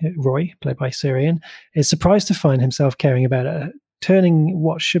 Roy, played by Sir Ian, is surprised to find himself caring about her, turning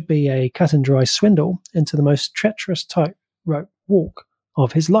what should be a cut and dry swindle into the most treacherous tightrope walk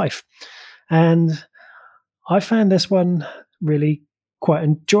of his life. And I found this one really quite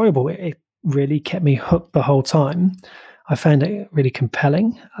enjoyable. It really kept me hooked the whole time. I found it really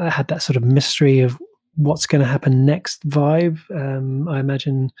compelling. I had that sort of mystery of what's going to happen next vibe. I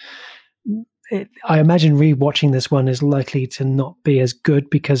imagine rewatching this one is likely to not be as good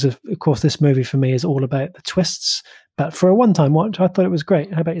because of course, this movie for me is all about the twists. But for a one-time watch, I thought it was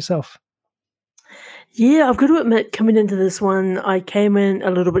great. How about yourself? Yeah, I've got to admit, coming into this one, I came in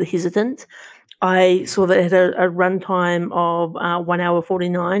a little bit hesitant. I saw that it had a runtime of 1 hour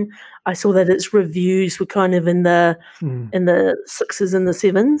 49. I saw that its reviews were kind of in the 6s and the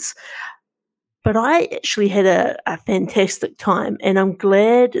 7s. But I actually had a fantastic time, and I'm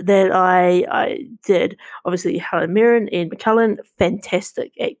glad that I did. Obviously, Helen Mirren and McKellen,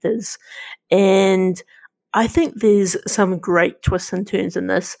 fantastic actors. And I think there's some great twists and turns in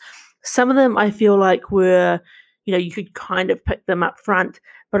this. Some of them I feel like were, you could kind of pick them up front,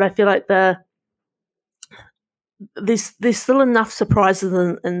 but I feel like there's still enough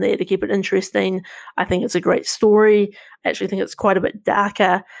surprises in there to keep it interesting. I think it's a great story. I actually think it's quite a bit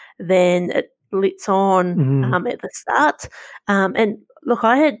darker than it lets on at the start. And look,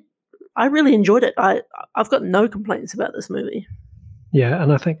 I really enjoyed it. I've got no complaints about this movie. Yeah,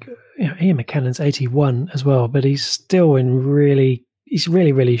 and I think Ian McKellen's 81 as well, but he's still he's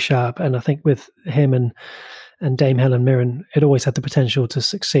really, really sharp. And I think with him and Dame Helen Mirren, it always had the potential to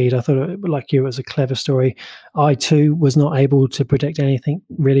succeed. I thought, like you, it was a clever story. I, too, was not able to predict anything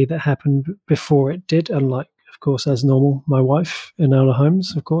really that happened before it did, unlike, of course, as normal, my wife, Enola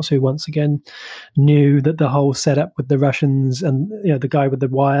Holmes, of course, who once again knew that the whole setup with the Russians and the guy with the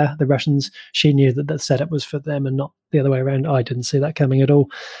wire, the Russians, she knew that the setup was for them and not the other way around. I didn't see that coming at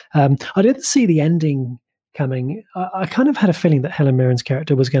all. I didn't see the ending coming. I kind of had a feeling that Helen Mirren's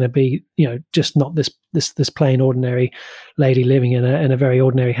character was going to be, just not this plain ordinary lady living in a very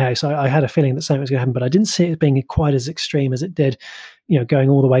ordinary house. I had a feeling that something was going to happen, but I didn't see it being quite as extreme as it did, going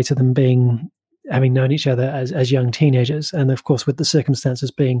all the way to them having known each other as young teenagers, and of course with the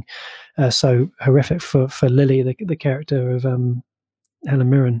circumstances being so horrific for Lily, the character of Helen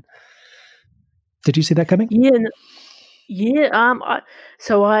Mirren. Did you see that coming? Yeah. I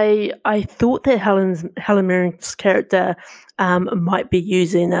thought that Helen Mirren's character might be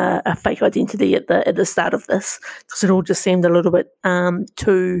using a fake identity at the start of this, because it all just seemed a little bit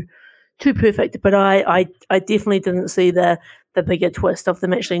too perfect. But I definitely didn't see the bigger twist of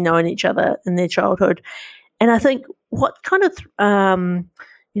them actually knowing each other in their childhood. And I think what kind of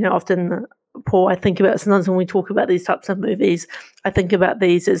often, Paul, I think about sometimes when we talk about these types of movies, I think about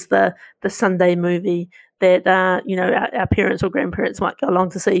these as the Sunday movie that our parents or grandparents might go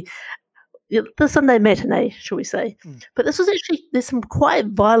along to see, the Sunday matinee, shall we say. But this was actually, there's some quite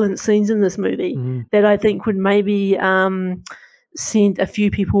violent scenes in this movie that I think would maybe send a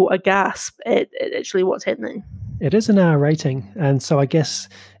few people aghast at actually what's happening. It is an R rating, and so I guess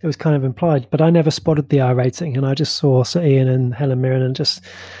it was kind of implied, but I never spotted the R rating, and I just saw Sir Ian and Helen Mirren, and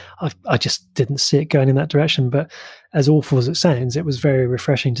I just didn't see it going in that direction. But as awful as it sounds, it was very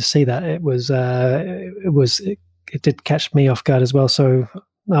refreshing to see that. It did catch me off guard as well. So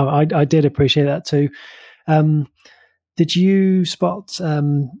no, I did appreciate that too. Did you spot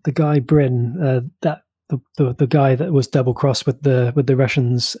the guy Bryn, the guy that was double crossed with the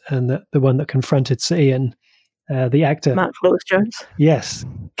Russians, and the one that confronted Sir Ian? The actor Mark Lewis-Jones. Yes,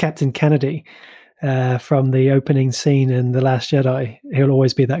 Captain Kennedy from the opening scene in The Last Jedi. He'll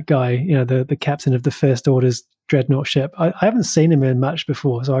always be that guy, the captain of the First Order's dreadnought ship. I haven't seen him in much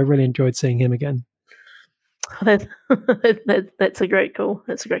before, so I really enjoyed seeing him again. That's a great call.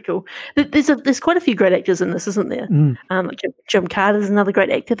 That's a great call. There's quite a few great actors in this, isn't there? Jim Carter's another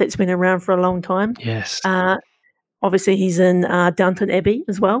great actor that's been around for a long time. Yes. Obviously, he's in Downton Abbey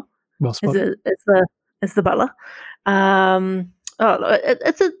as well. Well spotted. As the butler.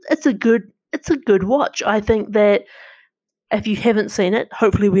 It's a good watch. I think that if you haven't seen it,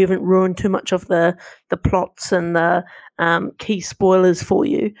 hopefully we haven't ruined too much of the plots and the key spoilers for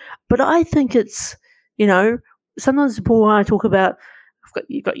you. But I think it's, sometimes people want to talk about,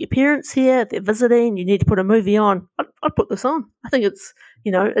 you've got your parents here, they're visiting, you need to put a movie on. I'd put this on. I think it's,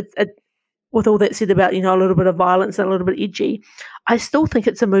 with all that said about, a little bit of violence and a little bit edgy, I still think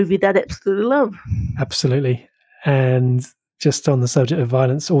it's a movie that I absolutely love. Absolutely. And just on the subject of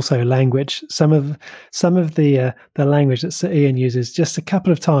violence, also language. Some of the language that Sir Ian uses just a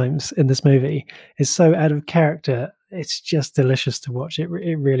couple of times in this movie is so out of character. It's just delicious to watch. It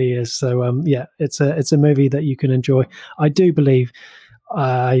really is. So it's a movie that you can enjoy. I do believe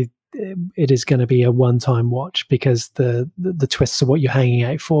it is going to be a one-time watch, because the twists are what you're hanging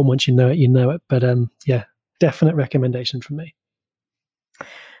out for. And once you know it, you know it. But definite recommendation from me.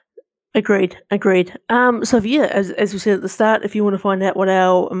 Agreed. So as we said at the start, if you want to find out what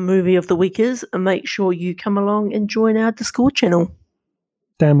our movie of the week is, make sure you come along and join our Discord channel.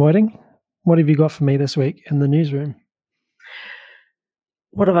 Dan Whiting, what have you got for me this week in the newsroom?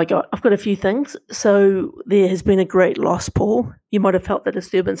 What have I got? I've got a few things. So there has been a great loss, Paul. You might have felt the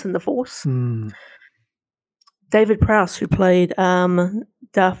disturbance in the Force. David Prowse, who played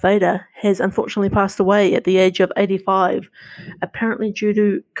Darth Vader has unfortunately passed away at the age of 85, apparently due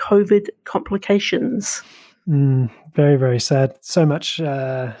to COVID complications. Very, very sad. So much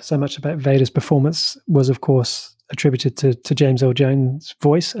about Vader's performance was, of course, attributed to James Earl Jones'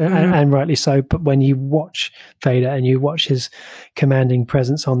 voice, and rightly so. But when you watch Vader and you watch his commanding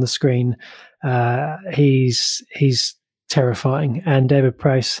presence on the screen, he's terrifying. And David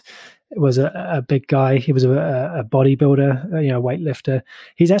Price was a big guy. He was a bodybuilder, weightlifter.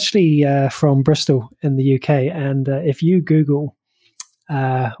 He's actually from Bristol in the UK. And if you Google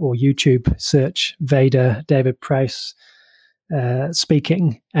or YouTube search Vader David Price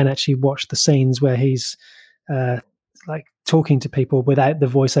speaking and actually watch the scenes where he's like talking to people without the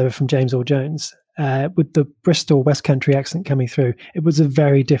voiceover from James Earl Jones, with the Bristol West Country accent coming through, it was a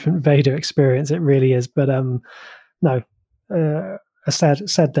very different Vader experience. It really is. But a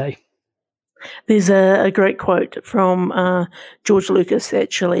sad day. There's a great quote from George Lucas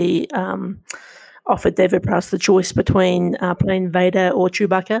actually offered David Prowse the choice between playing Vader or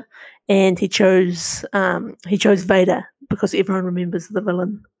Chewbacca, and he chose Vader because everyone remembers the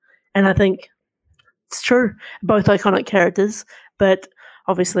villain. And I think it's true, both iconic characters, but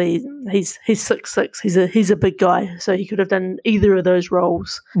obviously he's 6'6". He's a big guy, so he could have done either of those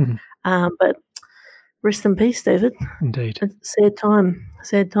roles. But rest in peace, David. Indeed. Sad time.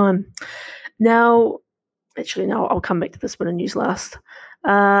 Now, actually, no, I'll come back to this one in news last.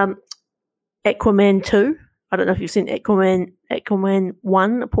 Aquaman 2. I don't know if you've seen Aquaman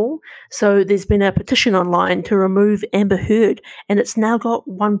 1, Paul. So there's been a petition online to remove Amber Heard, and it's now got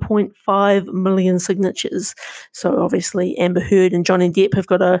 1.5 million signatures. So obviously Amber Heard and Johnny Depp have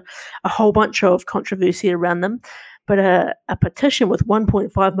got a whole bunch of controversy around them. But a petition with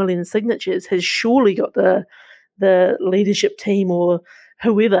 1.5 million signatures has surely got the leadership team or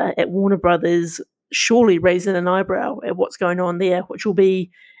whoever at Warner Brothers surely raising an eyebrow at what's going on there, which will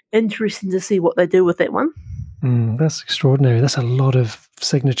be interesting to see what they do with that one. That's extraordinary. That's a lot of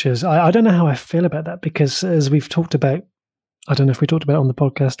signatures. I don't know how I feel about that, because as we've talked about, I don't know if we talked about it on the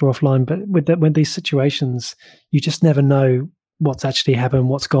podcast or offline, but with these situations, you just never know what's actually happened,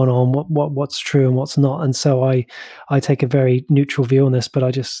 what's gone on, what's true and what's not. And so I take a very neutral view on this,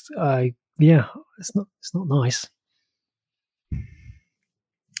 but it's not nice.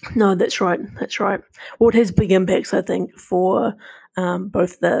 No, that's right. Well, it has big impacts, I think, for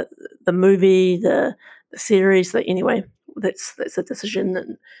both the movie, the series. That anyway, that's a decision that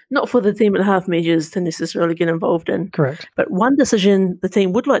not for the team at Half Measures to necessarily get involved in. Correct. But one decision the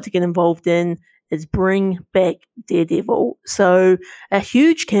team would like to get involved in is bring back Daredevil. So a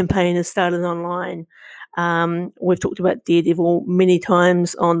huge campaign has started online. We've talked about Daredevil many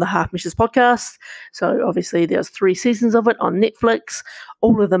times on the Half Measures podcast. So obviously there's 3 seasons of it on Netflix.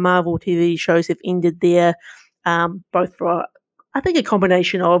 All of the Marvel TV shows have ended there, both for, I think, a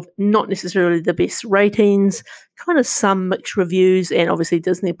combination of not necessarily the best ratings, kind of some mixed reviews, and obviously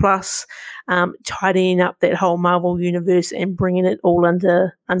Disney Plus tidying up that whole Marvel universe and bringing it all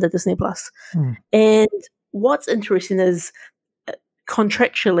under Disney Plus. And what's interesting is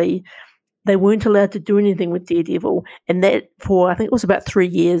contractually, they weren't allowed to do anything with Daredevil, and that for, I think it was about 3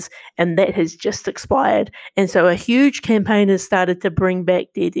 years, and that has just expired. And so a huge campaign has started to bring back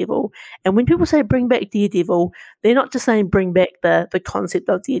Daredevil. And when people say bring back Daredevil, they're not just saying bring back the concept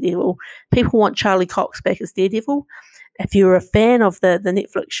of Daredevil. People want Charlie Cox back as Daredevil. If you're a fan of the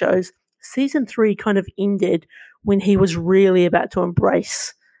Netflix shows, season 3 kind of ended when he was really about to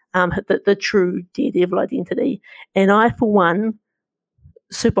embrace the true Daredevil identity. And I, for one,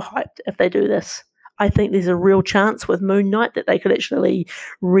 super hyped if they do this. I think there's a real chance with Moon Knight that they could actually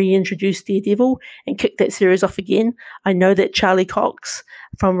reintroduce Daredevil and kick that series off again. I know that Charlie Cox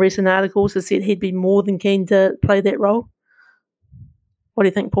from recent articles has said he'd be more than keen to play that role. What do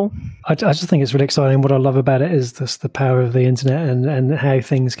you think, Paul? I just think it's really exciting. What I love about it is the power of the internet and how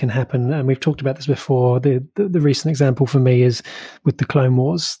things can happen. And we've talked about this before. The recent example for me is with the Clone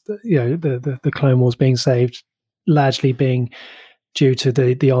Wars. The Clone Wars being saved, largely being due to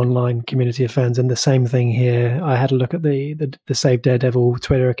the online community of fans. And the same thing here. I had a look at the Save Daredevil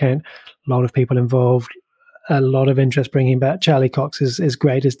Twitter account. A lot of people involved. A lot of interest bringing back Charlie Cox is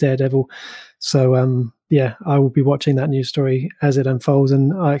great as Daredevil. So I will be watching that news story as it unfolds,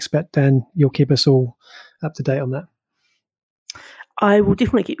 and I expect, Dan, you'll keep us all up to date on that. I will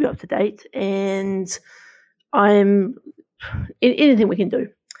definitely keep you up to date, and I'm in anything we can do.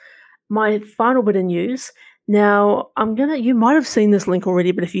 My final bit of news. Now, you might have seen this link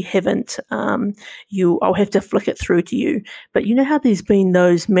already, but if you haven't, I'll have to flick it through to you. But you know how there's been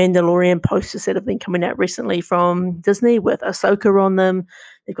those Mandalorian posters that have been coming out recently from Disney with Ahsoka on them?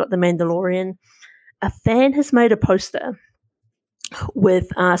 They've got the Mandalorian. A fan has made a poster with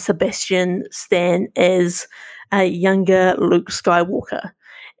Sebastian Stan as a younger Luke Skywalker.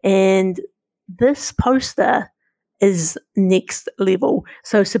 And this poster is next level.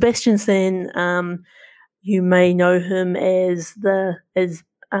 So Sebastian Stan, you may know him as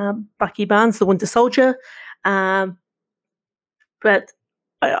Bucky Barnes, the Winter Soldier. But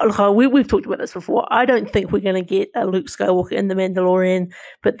we've talked about this before. I don't think we're going to get a Luke Skywalker in The Mandalorian,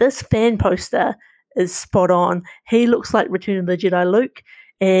 but this fan poster is spot on. He looks like Return of the Jedi Luke,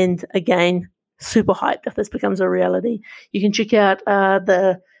 and again, super hyped if this becomes a reality. You can check out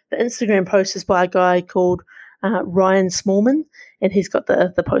the Instagram post is by a guy called Ryan Smallman, and he's got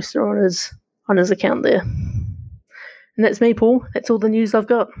the poster on his account there. And that's me, Paul. That's all the news I've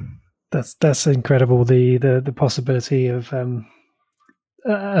got. That's incredible. The possibility of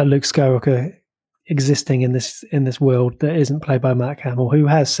a Luke Skywalker existing in this world that isn't played by Mark Hamill, who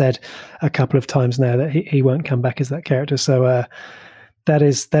has said a couple of times now that he won't come back as that character. So that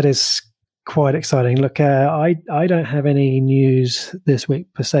is quite exciting. Look, I don't have any news this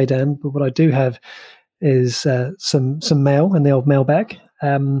week per se, Dan, but what I do have is some mail in the old mailbag.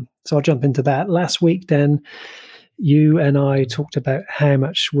 So I'll jump into that. Last week, Dan, you and I talked about how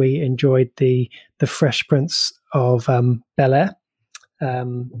much we enjoyed the Fresh Prince of Bel-Air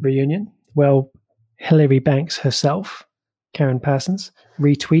reunion. Well, Hilary Banks herself, Karen Parsons,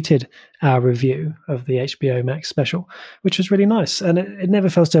 retweeted our review of the HBO Max special, which was really nice. And it never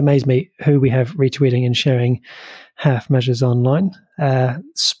fails to amaze me who we have retweeting and sharing Half Measures online.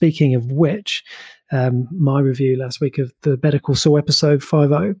 Speaking of which, my review last week of the Better Call Saul episode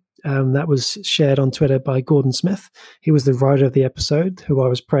 50, that was shared on Twitter by Gordon Smith. He was the writer of the episode, who I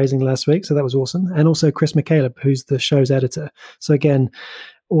was praising last week, so that was awesome. And also Chris McCaleb, who's the show's editor. So again,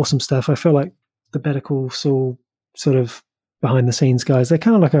 awesome stuff. I feel like the Better Call Saul sort of behind the scenes guys, they're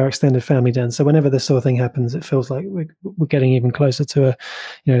kind of like our extended family, Dan. So whenever this sort of thing happens, it feels like we're getting even closer to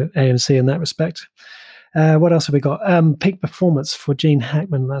AMC in that respect. What else have we got? Peak performance for Gene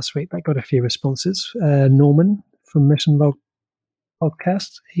Hackman last week. That got a few responses. Norman from Mission Log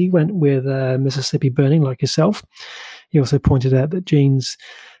Podcast, he went with Mississippi Burning, like yourself. He also pointed out that Gene's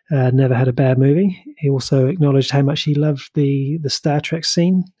never had a bad movie. He also acknowledged how much he loved the Star Trek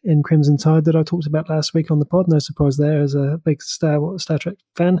scene in Crimson Tide that I talked about last week on the pod. No surprise there, as a big Star Trek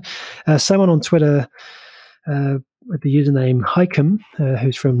fan. Someone on Twitter with the username Highcombe,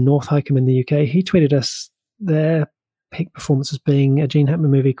 who's from North Highcombe in the UK, he tweeted us their peak performance as being a Gene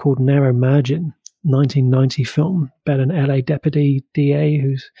Hackman movie called Narrow Margin, 1990 film about an LA deputy DA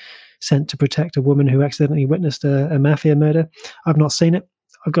who's sent to protect a woman who accidentally witnessed a mafia murder. I've not seen it.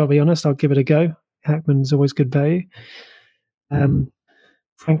 I've got to be honest, I'll give it a go. Hackman's always good value.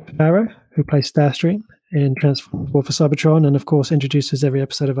 Frank Barrow, who plays Starstream in Transformers War for Cybertron and, of course, introduces every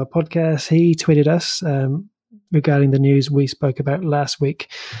episode of our podcast, he tweeted us regarding the news we spoke about last week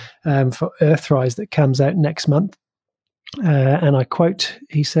for Earthrise that comes out next month. And I quote,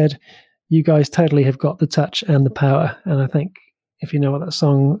 he said, "You guys totally have got the touch and the power." And I think if you know what that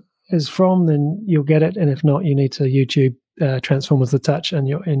song is from, then you'll get it. And if not, you need to YouTube Transformers The Touch and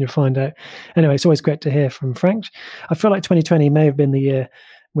you'll find out. Anyway, it's always great to hear from Frank. I feel like 2020 may have been the year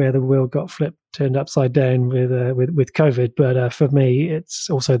where the world got turned upside down with COVID, but for me, it's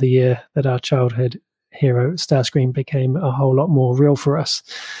also the year that our childhood hero Starscream became a whole lot more real for us.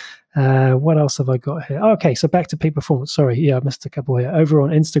 What else have I got here? Okay, so back to peak performance. Sorry, yeah, I missed a couple here. Over on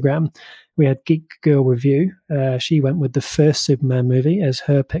Instagram, we had Geek Girl Review. She went with the first Superman movie as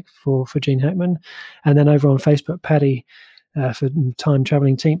her pick for Gene Hackman. And then over on Facebook, Paddy for Time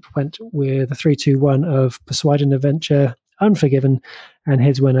Traveling Team went with the 3-2-1 of Poseidon Adventure, Unforgiven, and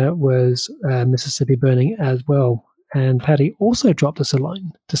his winner was Mississippi Burning as well. And Paddy also dropped us a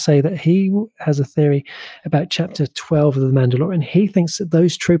line to say that he has a theory about Chapter 12 of The Mandalorian. He thinks that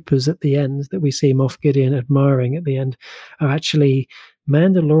those troopers at the end that we see Moff Gideon admiring at the end are actually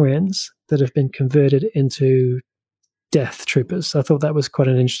Mandalorians that have been converted into Death Troopers. I thought that was quite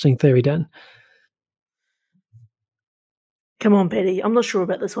an interesting theory, Dan. Come on, Paddy. I'm not sure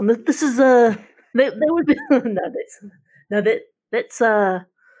about this one. This is that would be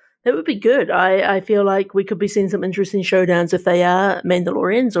that would be good. I feel like we could be seeing some interesting showdowns if they are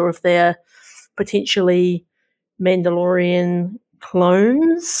Mandalorians or if they're potentially Mandalorian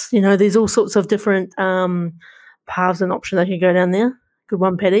clones. You know, there's all sorts of different paths and options that can go down there. Good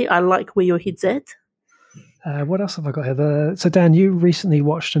one, Paddy. I like where your head's at. What else have I got here? So, Dan, you recently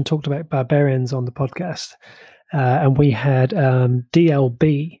watched and talked about Barbarians on the podcast. And we had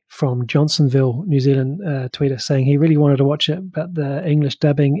DLB from Johnsonville, New Zealand, tweet us saying he really wanted to watch it, but the English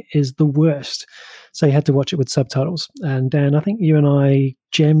dubbing is the worst. So he had to watch it with subtitles. And Dan, I think you and I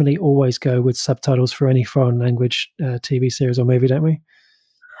generally always go with subtitles for any foreign language TV series or movie, don't we?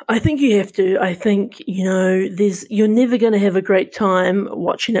 I think you have to. I think, you're never going to have a great time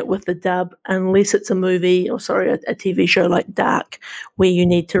watching it with the dub unless it's a movie a TV show like Dark, where you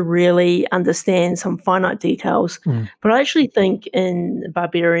need to really understand some finite details. But I actually think in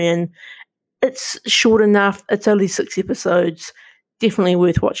Barbarian, it's short enough. It's only 6 episodes. Definitely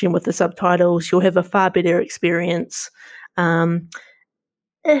worth watching with the subtitles. You'll have a far better experience.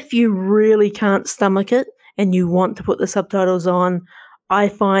 If you really can't stomach it and you want to put the subtitles on, I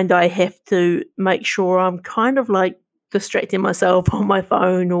find I have to make sure I'm kind of like distracting myself on my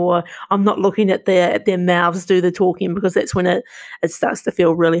phone, or I'm not looking at their mouths do the talking, because that's when it starts to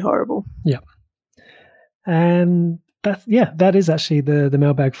feel really horrible. Yeah. And that is actually the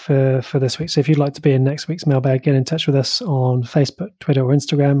mailbag for this week. So if you'd like to be in next week's mailbag, get in touch with us on Facebook, Twitter, or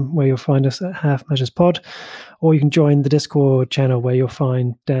Instagram, where you'll find us at Half Measures Pod, or you can join the Discord channel where you'll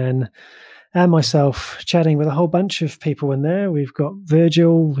find Dan and myself chatting with a whole bunch of people in there. We've got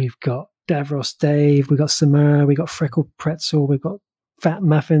Virgil, we've got Davros Dave, we've got Samara, we've got Freckled Pretzel, we've got Fat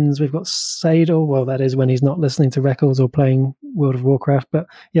Muffins, we've got Sadel. Well, that is when he's not listening to records or playing World of Warcraft. But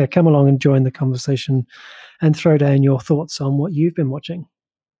yeah, come along and join the conversation and throw down your thoughts on what you've been watching.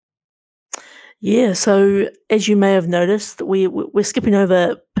 Yeah, so as you may have noticed, we're skipping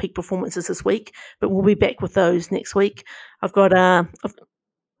over peak performances this week, but we'll be back with those next week. I've got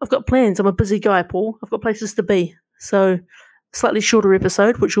plans. I'm a busy guy, Paul. I've got places to be. So slightly shorter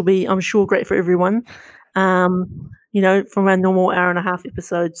episode, which will be, I'm sure, great for everyone, from our normal hour and a half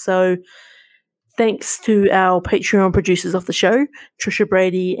episode. So thanks to our Patreon producers of the show, Trisha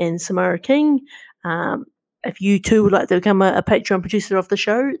Brady and Samara King. If you too would like to become a Patreon producer of the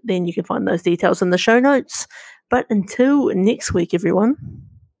show, then you can find those details in the show notes. But until next week, everyone,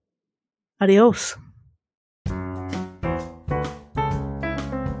 adios.